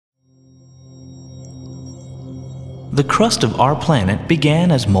The crust of our planet began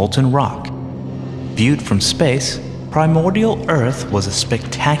as molten rock. Viewed from space, primordial Earth was a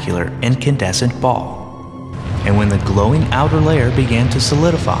spectacular incandescent ball. And when the glowing outer layer began to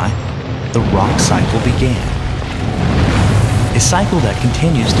solidify, the rock cycle began. A cycle that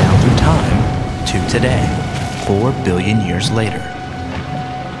continues down through time to today, 4 billion years later.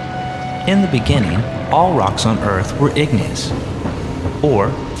 In the beginning, all rocks on Earth were igneous,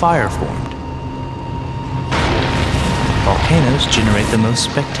 or fire-formed. Volcanoes generate the most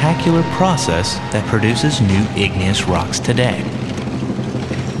spectacular process that produces new igneous rocks today.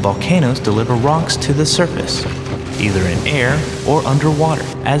 Volcanoes deliver rocks to the surface, either in air or underwater,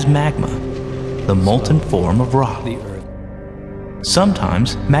 as magma, the molten form of rock.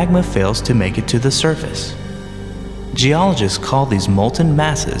 Sometimes magma fails to make it to the surface. Geologists call these molten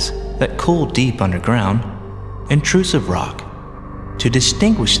masses that cool deep underground intrusive rock, to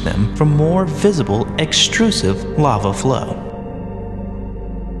distinguish them from more visible extrusive lava flow.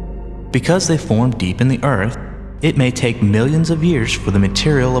 Because they form deep in the earth, it may take millions of years for the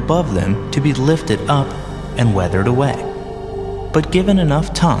material above them to be lifted up and weathered away. But given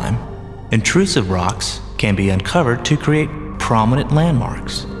enough time, intrusive rocks can be uncovered to create prominent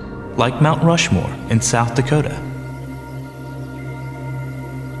landmarks, like Mount Rushmore in South Dakota.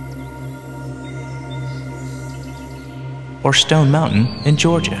 Or Stone Mountain in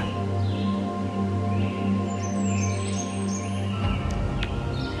Georgia.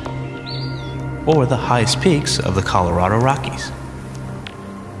 Or the highest peaks of the Colorado Rockies.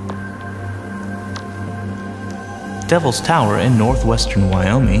 Devil's Tower in northwestern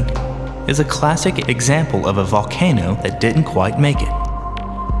Wyoming is a classic example of a volcano that didn't quite make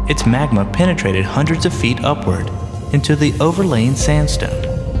it. Its magma penetrated hundreds of feet upward into the overlaying sandstone,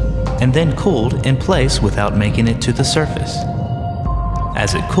 and then cooled in place without making it to the surface.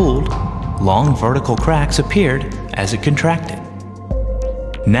 As it cooled, long vertical cracks appeared as it contracted.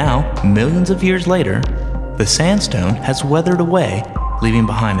 Now, millions of years later, the sandstone has weathered away, leaving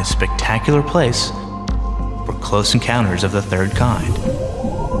behind a spectacular place for close encounters of the third kind.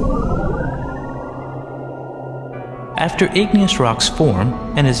 After igneous rocks form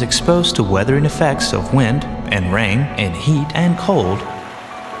and is exposed to weathering effects of wind and rain and heat and cold,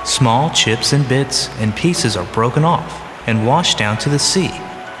 small chips and bits and pieces are broken off and washed down to the sea,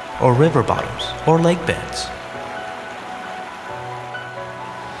 or river bottoms, or lake beds.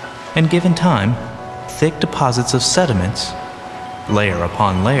 And given time, thick deposits of sediments, layer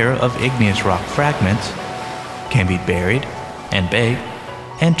upon layer of igneous rock fragments, can be buried and baked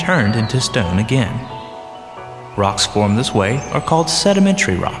and turned into stone again. Rocks formed this way are called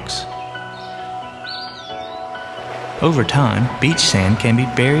sedimentary rocks. Over time, beach sand can be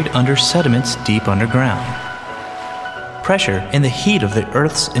buried under sediments deep underground. Pressure and the heat of the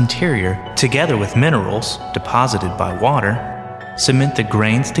Earth's interior, together with minerals deposited by water, cement the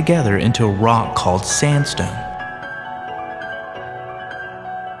grains together into a rock called sandstone.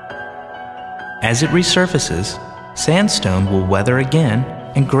 As it resurfaces, sandstone will weather again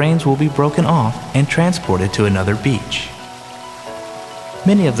and grains will be broken off and transported to another beach.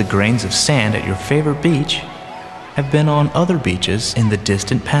 Many of the grains of sand at your favorite beach have been on other beaches in the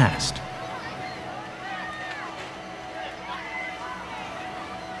distant past.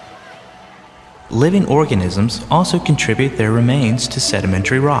 Living organisms also contribute their remains to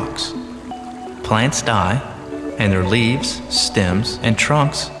sedimentary rocks. Plants die, and their leaves, stems, and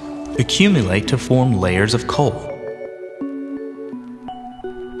trunks accumulate to form layers of coal.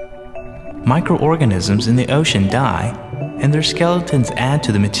 Microorganisms in the ocean die, and their skeletons add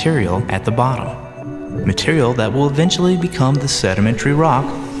to the material at the bottom. Material that will eventually become the sedimentary rock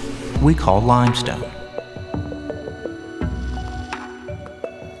we call limestone.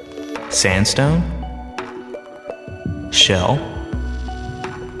 Sandstone, shell,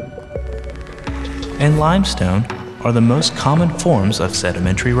 and limestone are the most common forms of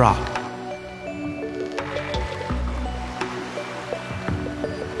sedimentary rock.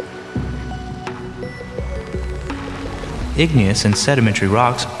 Igneous and sedimentary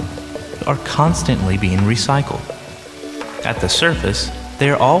rocks are constantly being recycled. At the surface, they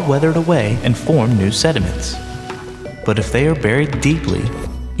are all weathered away and form new sediments. But if they are buried deeply,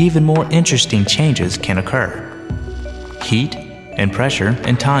 even more interesting changes can occur. Heat and pressure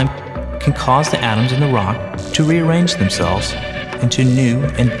and time can cause the atoms in the rock to rearrange themselves into new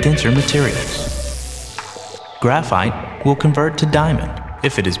and denser materials. Graphite will convert to diamond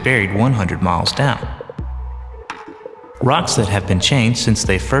if it is buried 100 miles down. Rocks that have been changed since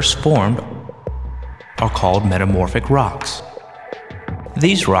they first formed are called metamorphic rocks.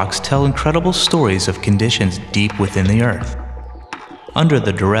 These rocks tell incredible stories of conditions deep within the earth. Under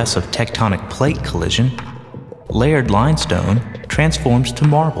the duress of tectonic plate collision, layered limestone transforms to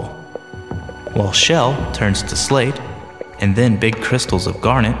marble, while shell turns to slate, and then big crystals of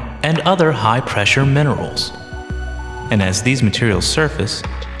garnet and other high-pressure minerals. And as these materials surface,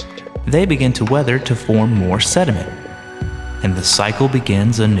 they begin to weather to form more sediment, and the cycle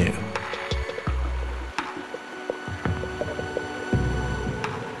begins anew.